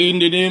In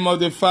the name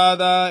of the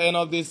Father, and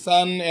of the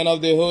Son, and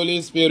of the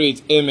Holy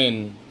Spirit.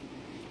 Amen.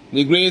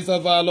 The grace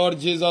of our Lord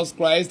Jesus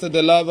Christ,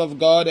 the love of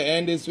God,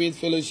 and the sweet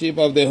fellowship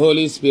of the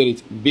Holy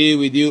Spirit be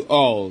with you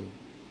all.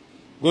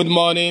 Good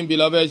morning,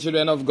 beloved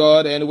children of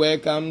God, and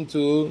welcome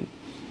to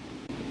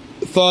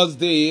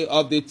Thursday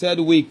of the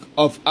third week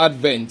of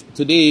Advent.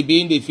 Today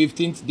being the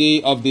 15th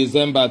day of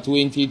December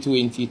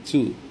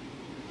 2022.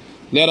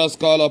 Let us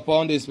call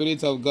upon the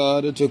Spirit of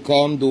God to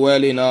come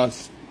dwell in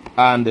us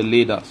and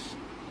lead us.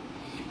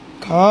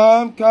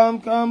 Come, come,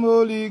 come,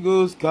 Holy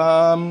Ghost,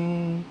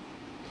 come.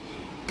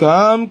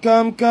 Come,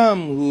 come,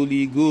 come,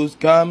 Holy Ghost,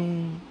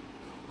 come.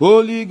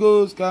 Holy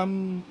Ghost,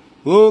 come.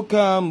 Oh,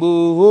 come,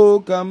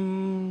 oh,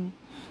 come.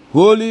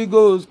 Holy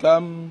Ghost,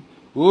 come.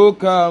 Oh,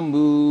 come,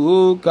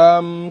 oh,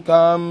 come,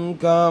 come,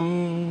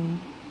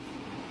 come.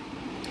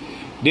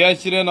 Dear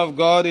children of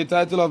God, the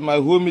title of my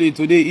homily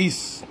today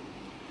is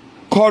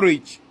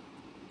Courage.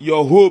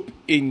 Your hope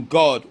in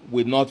God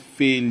will not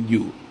fail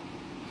you.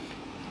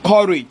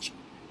 Courage.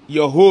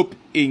 Your hope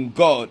in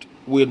God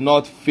will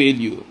not fail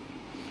you.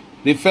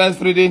 The first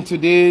reading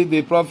today,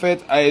 the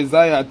prophet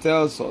Isaiah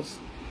tells us,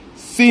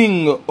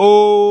 Sing,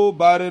 O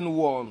barren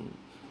one,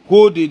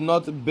 who did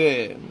not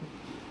bear.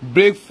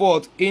 Break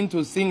forth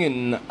into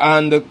singing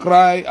and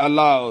cry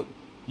aloud,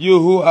 you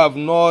who have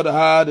not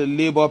had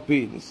labor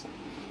pains.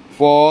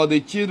 For the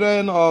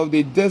children of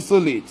the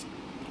desolate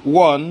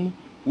one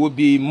will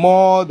be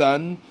more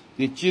than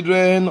the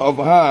children of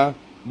her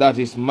that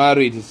is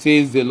married,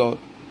 says the Lord.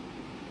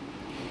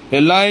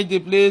 Enlarge the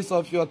place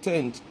of your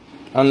tent,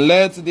 and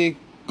let the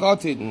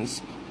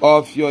curtains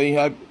of your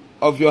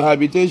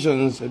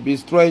habitations be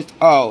stretched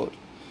out.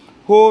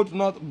 Hold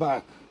not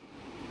back.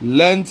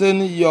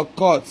 Lengthen your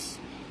cords,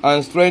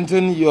 and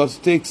strengthen your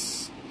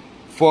stakes,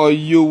 for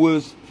you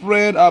will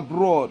spread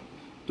abroad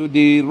to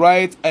the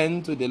right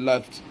and to the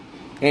left,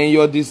 and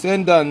your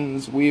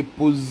descendants will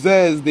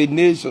possess the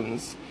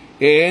nations,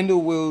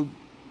 and will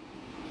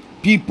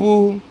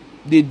people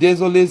the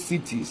desolate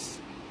cities.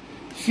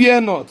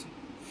 Fear not,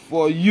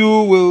 for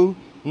you will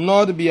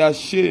not be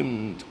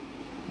ashamed.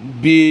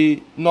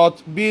 Be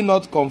not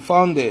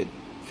confounded,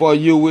 for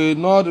you will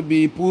not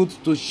be put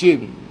to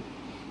shame.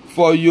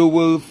 For you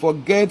will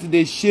forget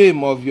the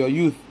shame of your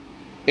youth,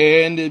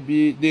 and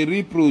the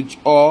reproach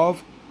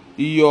of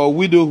your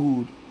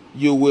widowhood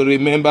you will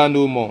remember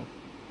no more.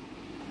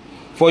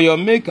 For your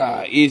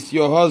Maker is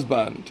your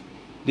husband,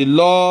 the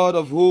Lord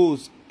of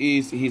hosts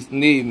is his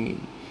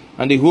name,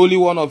 and the Holy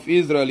One of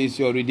Israel is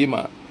your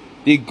Redeemer.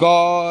 The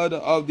God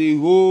of the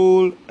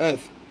whole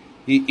earth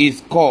he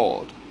is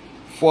called.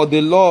 For the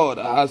Lord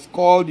has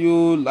called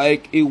you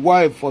like a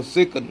wife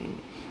forsaken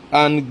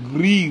and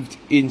grieved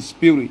in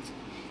spirit,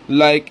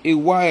 like a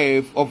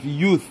wife of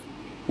youth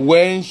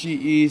when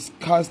she is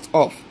cast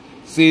off,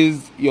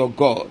 says your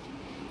God.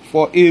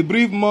 For a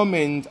brief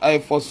moment I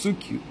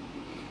forsook you,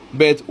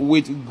 but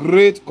with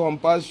great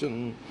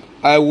compassion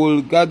I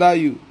will gather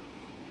you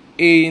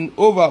in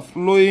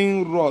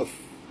overflowing wrath.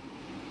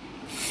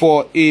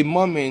 For a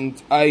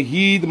moment I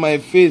hid my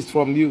face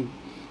from you,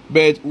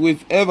 but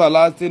with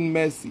everlasting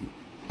mercy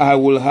I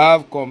will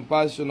have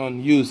compassion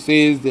on you,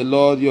 says the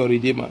Lord your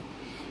Redeemer.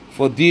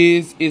 For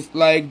this is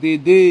like the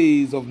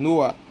days of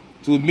Noah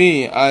to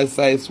me, as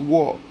I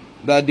swore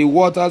that the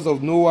waters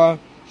of Noah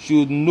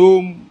should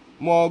no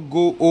more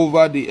go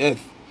over the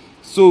earth.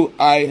 So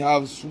I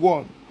have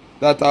sworn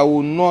that I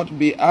will not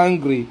be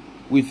angry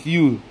with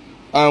you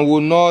and will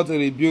not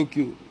rebuke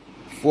you.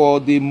 For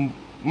the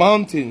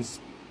mountains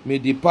may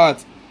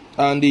depart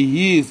and the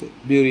hills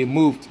be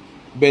removed,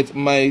 but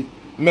my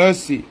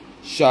mercy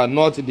shall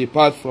not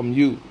depart from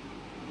you,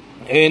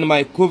 and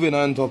my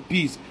covenant of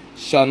peace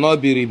shall not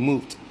be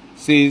removed,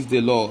 says the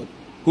Lord,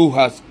 who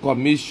has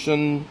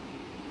compassion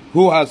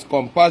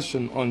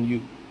on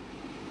you.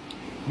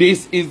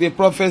 This is the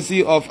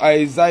prophecy of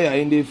Isaiah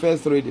in the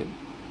first reading.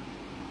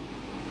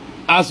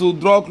 As we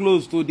draw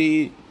close to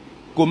the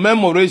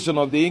commemoration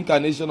of the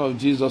incarnation of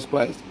Jesus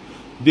Christ,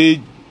 the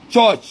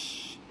church,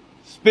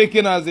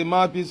 speaking as the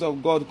mouthpiece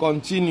of God,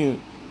 continue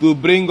to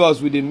bring us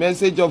with the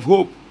message of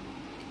hope,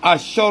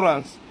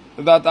 assurance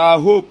that our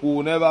hope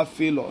will never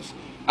fail us,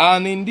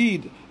 and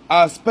indeed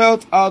as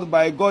spelled out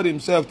by God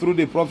himself through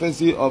the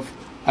prophecy of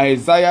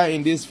Isaiah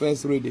in this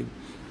first reading,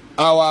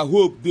 our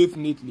hope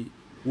definitely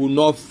will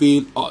not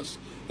fail us.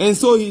 And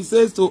so he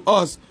says to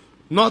us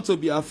not to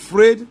be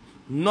afraid,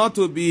 not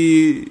to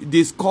be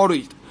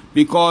discouraged,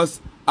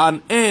 because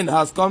an end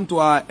has come to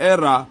our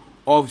era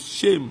of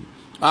shame.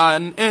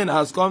 An end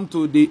has come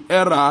to the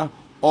era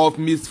of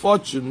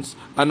misfortunes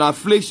and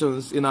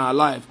afflictions in our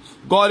life.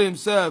 God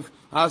himself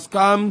has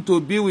come to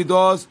be with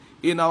us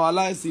in our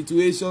life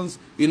situations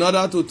in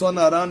order to turn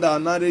around our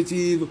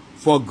narrative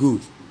for good.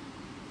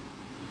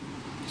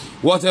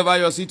 Whatever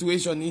your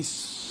situation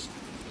is,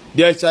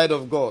 dear child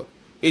of God,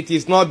 it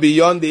is not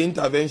beyond the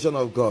intervention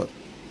of God.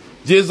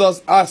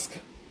 Jesus asked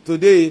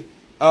today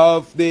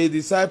of the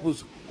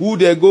disciples who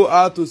they go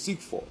out to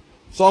seek for.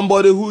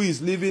 Somebody who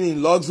is living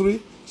in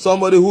luxury,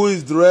 somebody who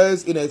is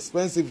dressed in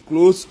expensive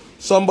clothes,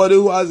 somebody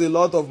who has a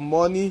lot of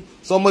money,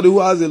 somebody who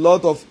has a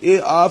lot of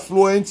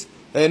affluence.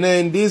 And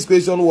then this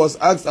question was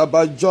asked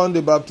about John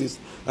the Baptist.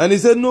 And he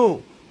said,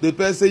 no, the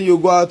person you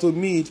go out to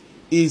meet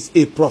is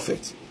a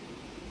prophet.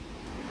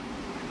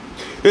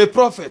 A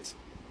prophet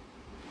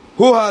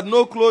who had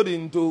no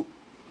clothing to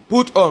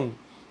put on,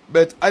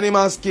 but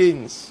animal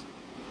skins.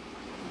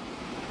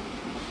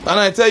 And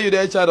I tell you,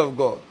 dear child of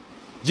God,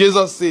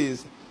 Jesus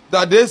says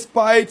that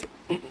despite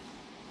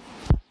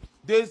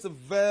this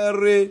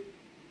very,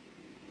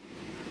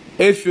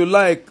 if you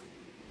like,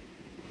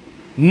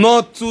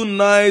 not too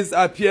nice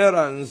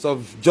appearance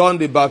of John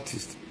the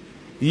Baptist,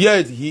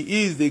 yet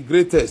he is the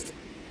greatest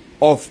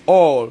of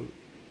all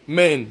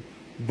men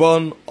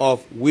born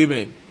of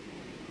women.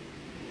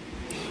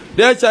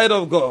 Dear child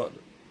of God,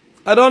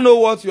 I don't know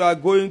what you are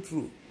going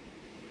through,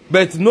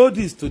 but know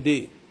this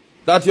today,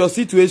 that your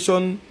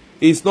situation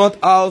is not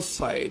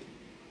outside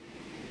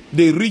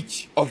the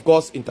reach of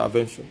God's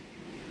intervention.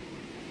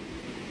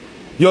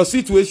 Your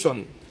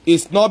situation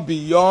is not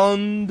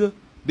beyond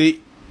the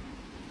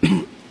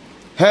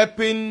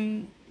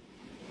helping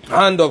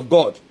hand of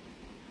God.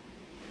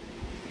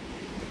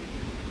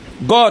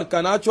 God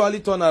can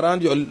actually turn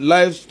around your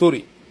life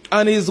story,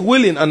 and He is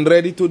willing and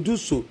ready to do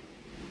so.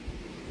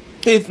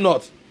 If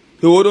not,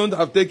 He wouldn't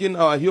have taken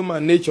our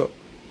human nature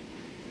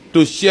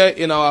to share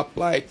in our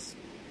plight.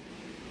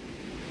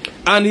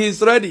 And He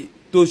is ready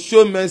to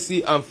show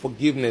mercy and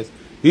forgiveness.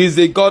 He is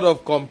a God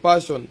of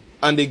compassion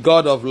and a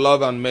God of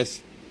love and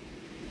mercy.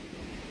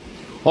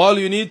 All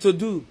you need to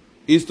do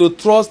is to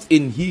trust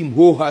in Him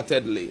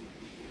wholeheartedly,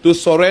 to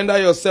surrender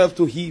yourself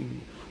to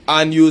Him,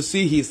 and you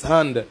see His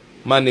hand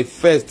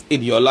manifest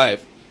in your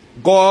life.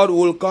 God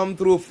will come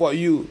through for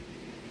you.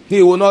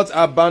 He will not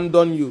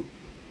abandon you.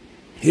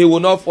 He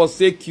will not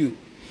forsake you.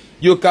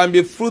 You can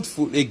be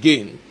fruitful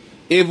again,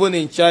 even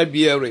in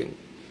childbearing.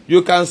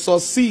 You can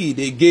succeed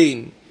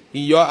again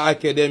in your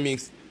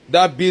academics.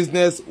 That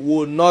business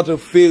will not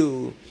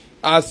fail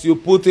as you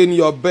put in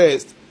your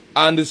best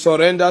and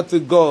surrender to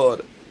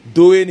God,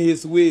 doing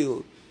His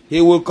will. He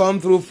will come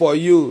through for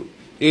you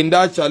in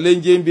that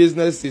challenging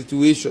business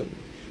situation.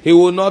 He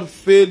will not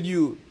fail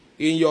you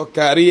in your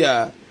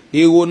career.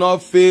 He will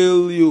not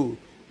fail you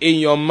in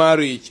your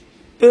marriage.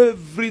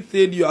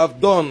 Everything you have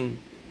done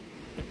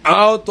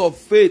out of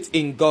faith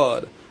in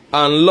God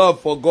and love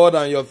for God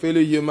and your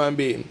fellow human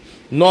being,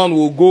 none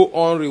will go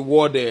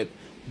unrewarded.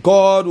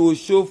 God will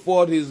show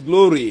forth His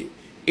glory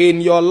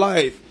in your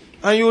life,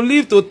 and you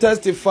live to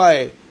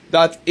testify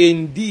that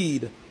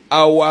indeed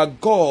our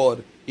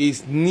God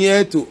is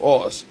near to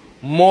us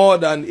more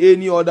than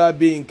any other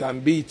being can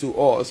be to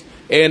us,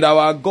 and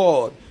our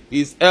God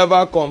is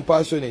ever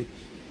compassionate,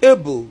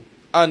 able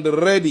and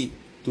ready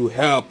to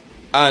help,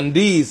 and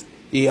this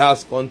He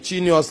has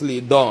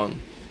continuously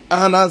done.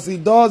 And as He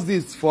does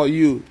this for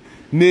you,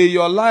 may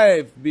your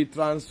life be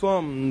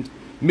transformed.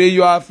 May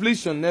your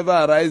affliction never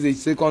arise a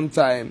second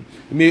time.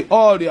 May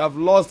all you have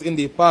lost in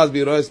the past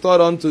be restored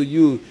unto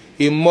you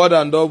in more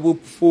than double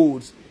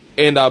folds,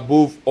 and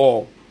above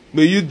all,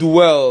 may you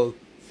dwell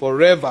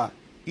forever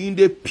in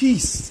the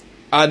peace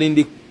and in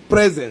the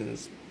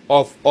presence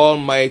of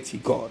Almighty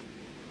God.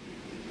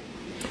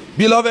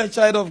 Beloved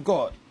child of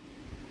God,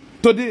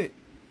 today,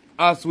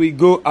 as we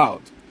go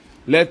out,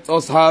 let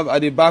us have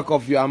at the back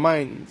of your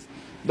minds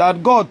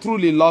that God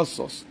truly loves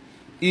us.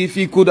 If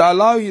He could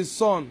allow His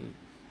Son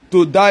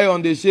to die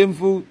on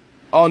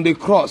the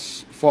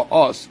cross for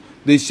us,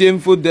 the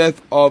shameful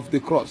death of the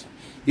cross,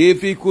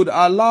 if He could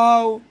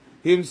allow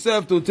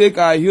Himself to take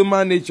our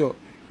human nature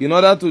in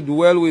order to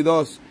dwell with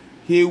us,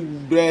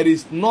 there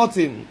is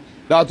nothing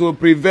that will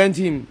prevent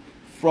Him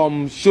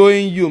from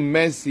showing you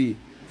mercy,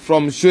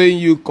 from showing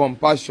you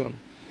compassion.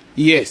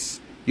 Yes,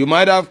 you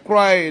might have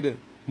cried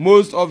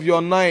most of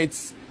your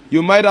nights.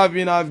 You might have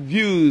been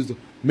abused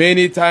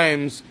many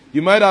times.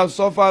 You might have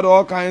suffered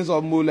all kinds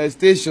of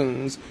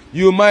molestations.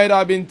 You might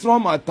have been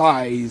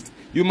traumatized.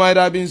 You might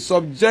have been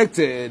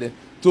subjected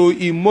to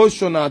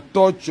emotional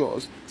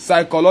tortures,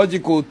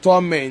 psychological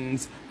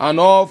torments, and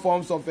all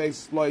forms of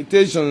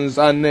exploitations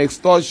and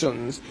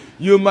extortions.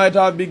 You might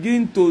have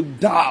begun to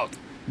doubt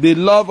the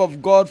love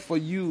of God for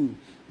you.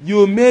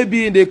 You may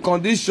be in the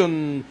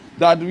condition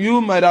that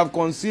you might have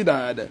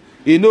considered,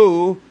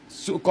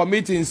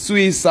 committing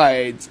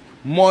suicide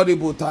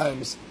multiple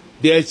times.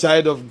 Dear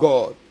child of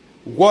God,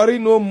 worry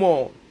no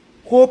more.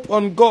 Hope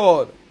on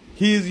God.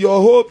 He is your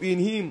hope. In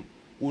Him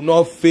will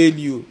not fail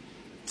you.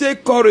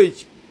 Take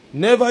courage.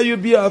 Never you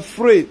be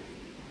afraid.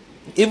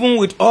 Even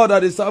with all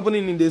that is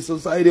happening in the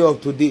society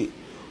of today,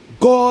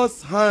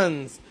 God's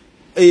hands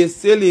are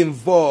still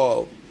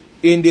involved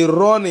in the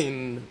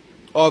running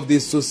of the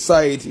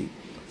society.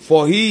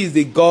 For He is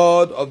the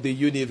God of the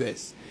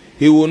universe.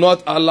 He will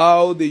not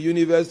allow the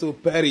universe to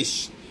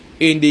perish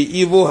in the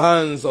evil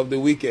hands of the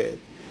wicked.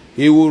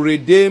 He will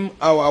redeem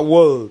our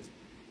world,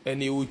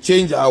 and He will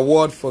change our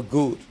world for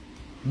good.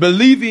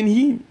 Believe in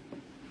Him.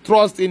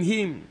 Trust in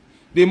Him.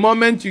 The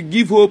moment you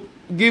give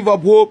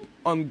up hope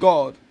on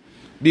God,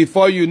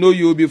 before you know,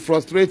 you will be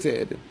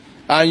frustrated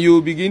and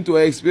you begin to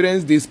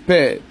experience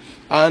despair.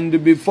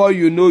 And before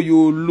you know,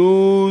 you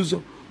lose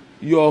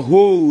your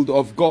hold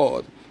of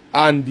God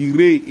and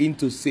derail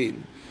into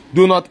sin.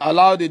 Do not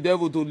allow the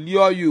devil to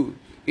lure you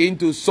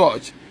into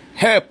such.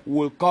 Help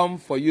will come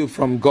for you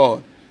from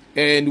God.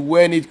 And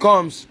when it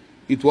comes,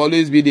 it will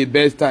always be the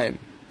best time.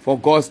 For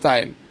God's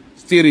time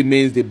still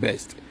remains the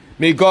best.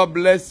 May God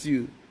bless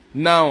you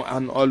now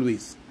and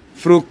always.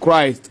 Through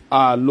Christ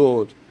our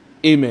Lord.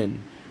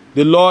 Amen.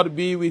 The Lord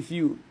be with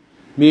you.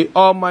 May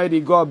Almighty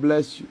God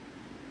bless you.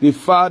 The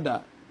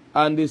Father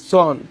and the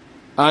Son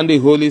and the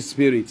Holy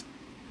Spirit.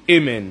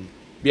 Amen.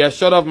 Be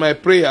assured of my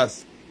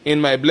prayers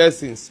and my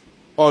blessings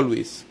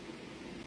always.